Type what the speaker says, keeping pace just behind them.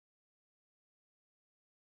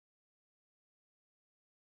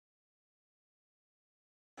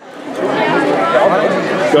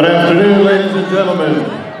Good afternoon, ladies and gentlemen,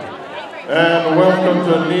 and welcome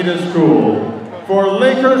to Neeta School for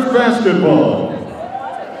Lakers basketball.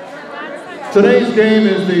 Today's game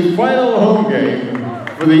is the final home game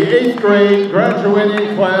for the 8th grade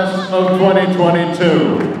graduating class of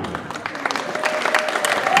 2022.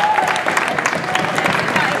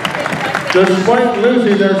 Despite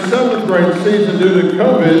losing their 7th grade season due to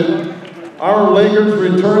COVID, our Lakers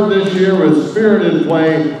returned this year with spirited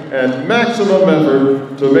play and maximum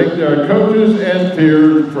effort to make their coaches and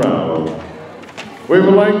peers proud. We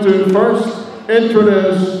would like to first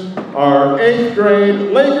introduce our 8th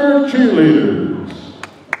grade Laker cheerleaders.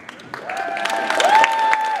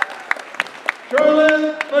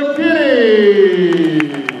 Charlotte McKinney.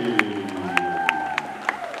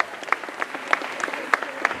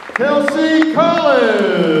 Kelsey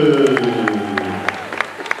Collins.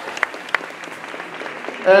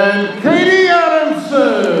 And Katie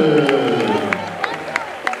Adamson.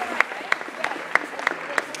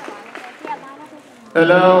 And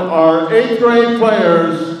now our 8th grade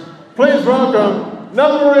players, please welcome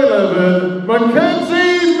number 11,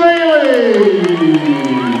 Mackenzie Bailey.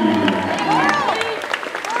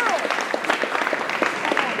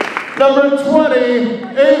 Number 20,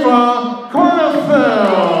 Ava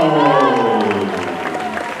Cornefeld.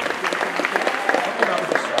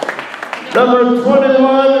 Number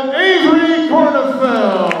 21, Avery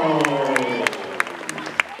Cornefeld.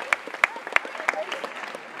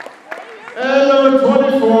 And number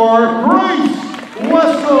 24, Grace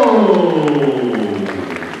Wessel.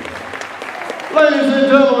 Ladies and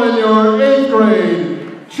gentlemen, your 8th grade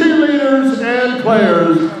cheerleaders and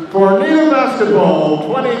players for Neeta Basketball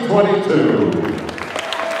 2022.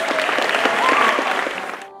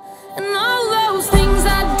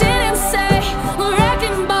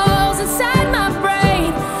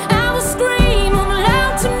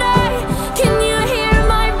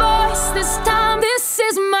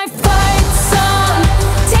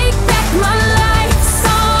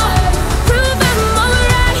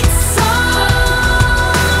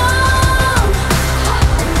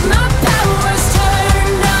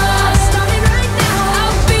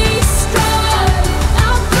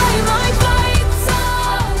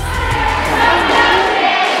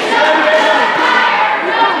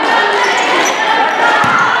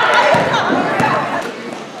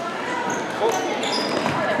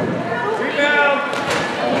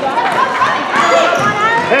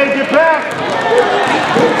 Hey, get back!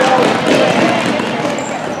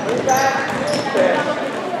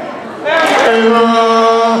 Ava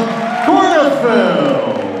Cornefeld.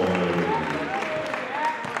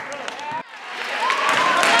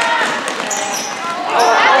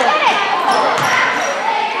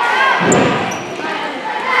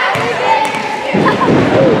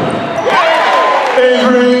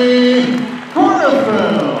 Avery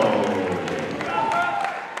Cornefeld.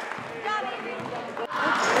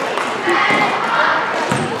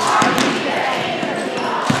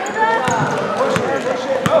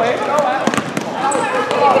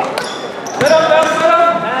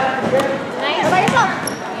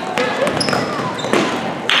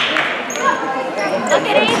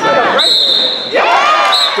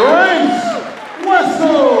 Grace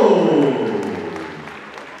Wessel.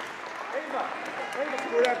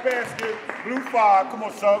 Score that basket. Blue 5. Come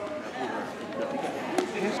on, sub.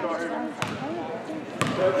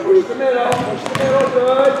 Push the middle. Push the middle.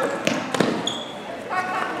 Good.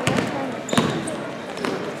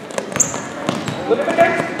 Look at the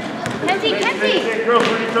next. Kenzie. Hey, girl,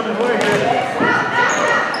 bring each other's way here.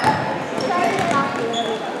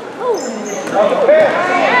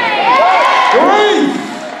 Grace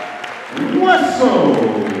Wessel.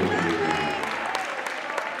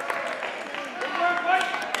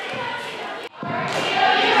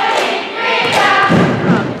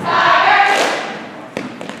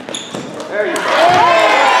 There you go.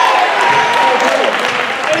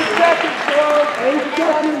 8 seconds, bro. 8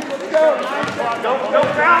 seconds. Let's go. No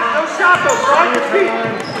foul. No shot, though. Throw on your feet.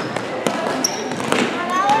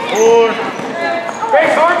 4.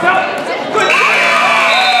 Face arms up. Good.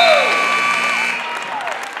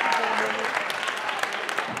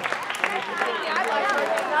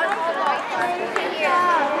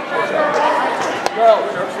 Go.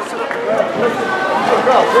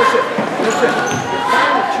 Go. Push it. Push it.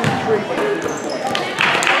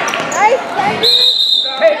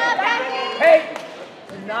 Hey.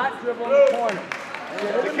 Do not dribble in the corner.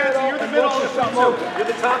 You're the middle. You're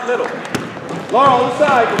the top middle. Laura on the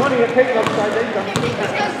side. You're running at Peyton on the side. There you go.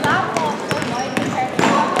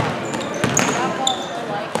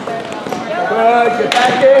 Good. Get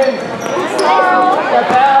back in.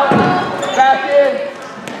 Step out. Back in.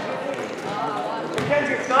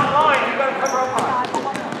 Mackenzie,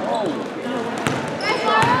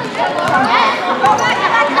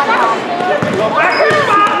 back to your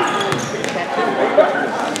spot.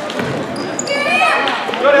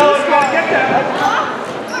 Good, Ellen, get that.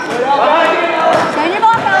 Behind you. Send your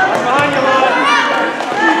block out. Behind you, Lon.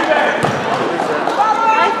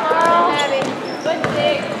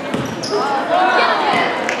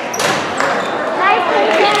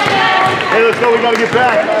 Hey, let's go. We got to get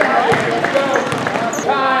back.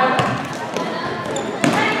 Time.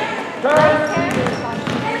 Turn.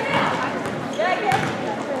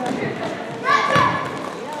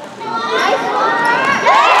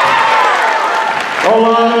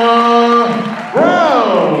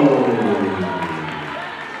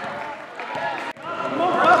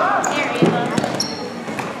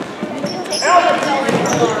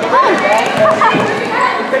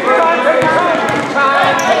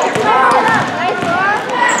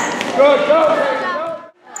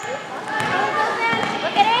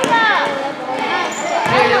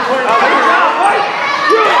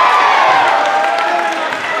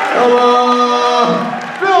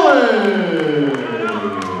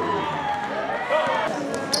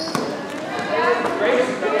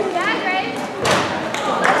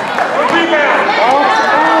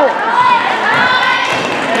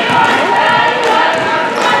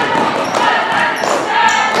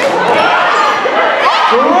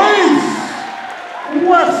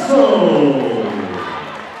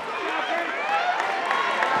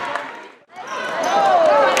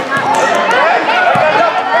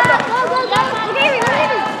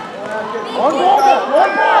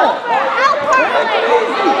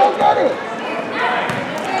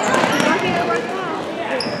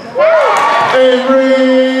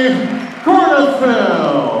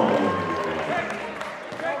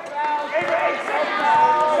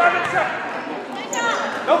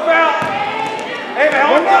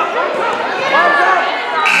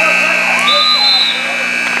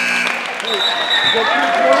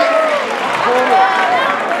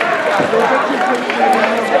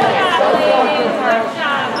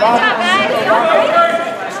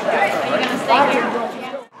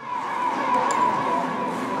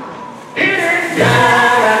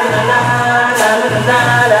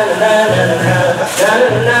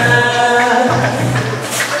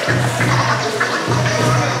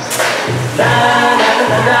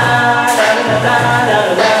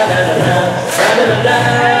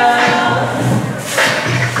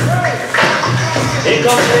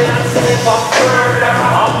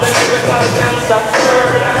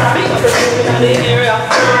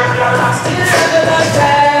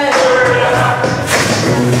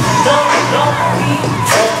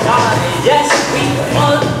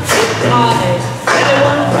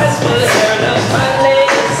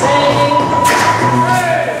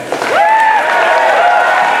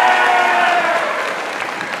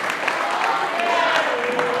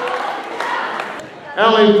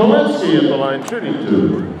 At the line, shooting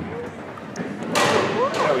 2.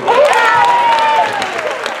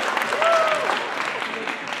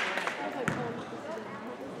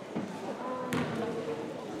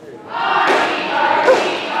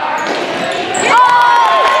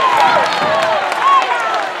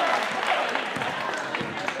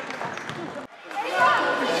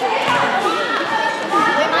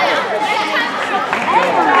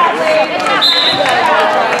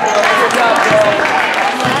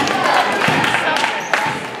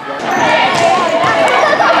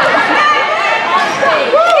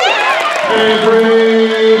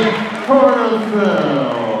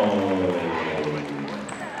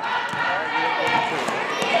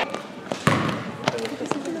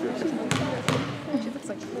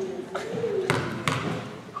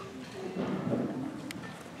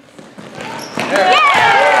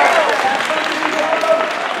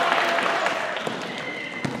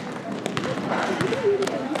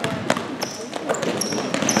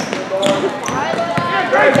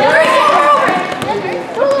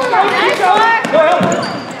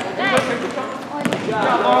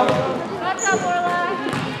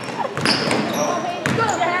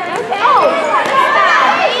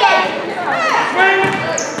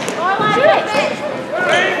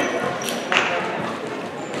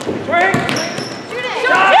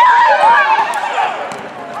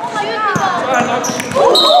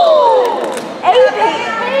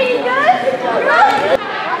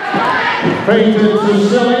 Peyton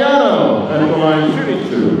Siciliano at the line, shooting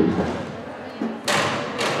 2.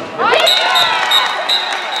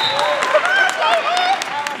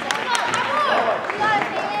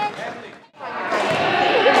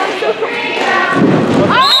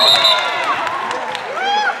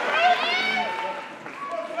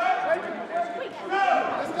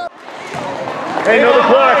 Hey, another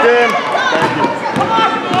block, Dan. Thank you.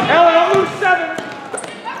 Ellen, I'll lose 7.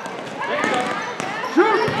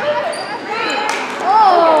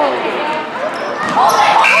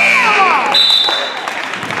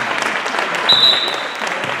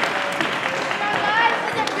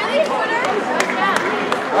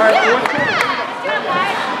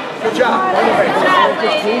 Good job.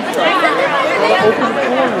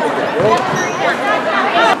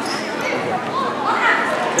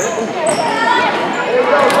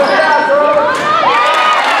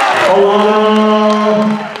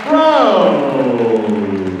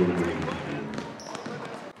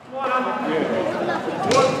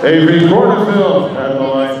 Avery Porterfield at the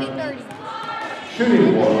line.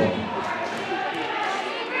 Shooting one.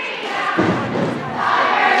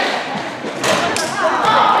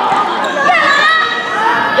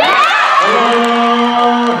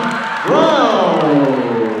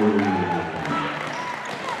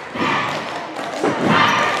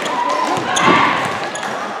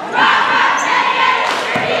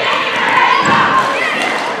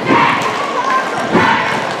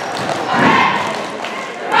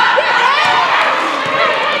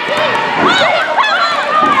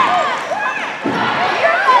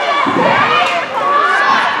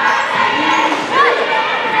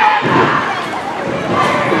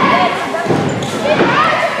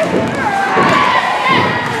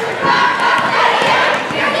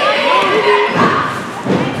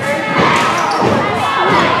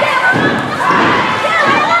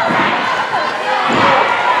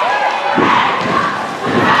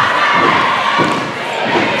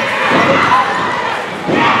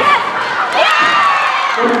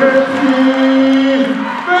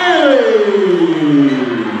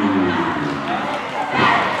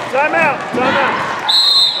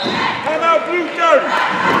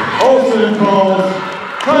 Olson calls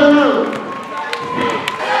timeout.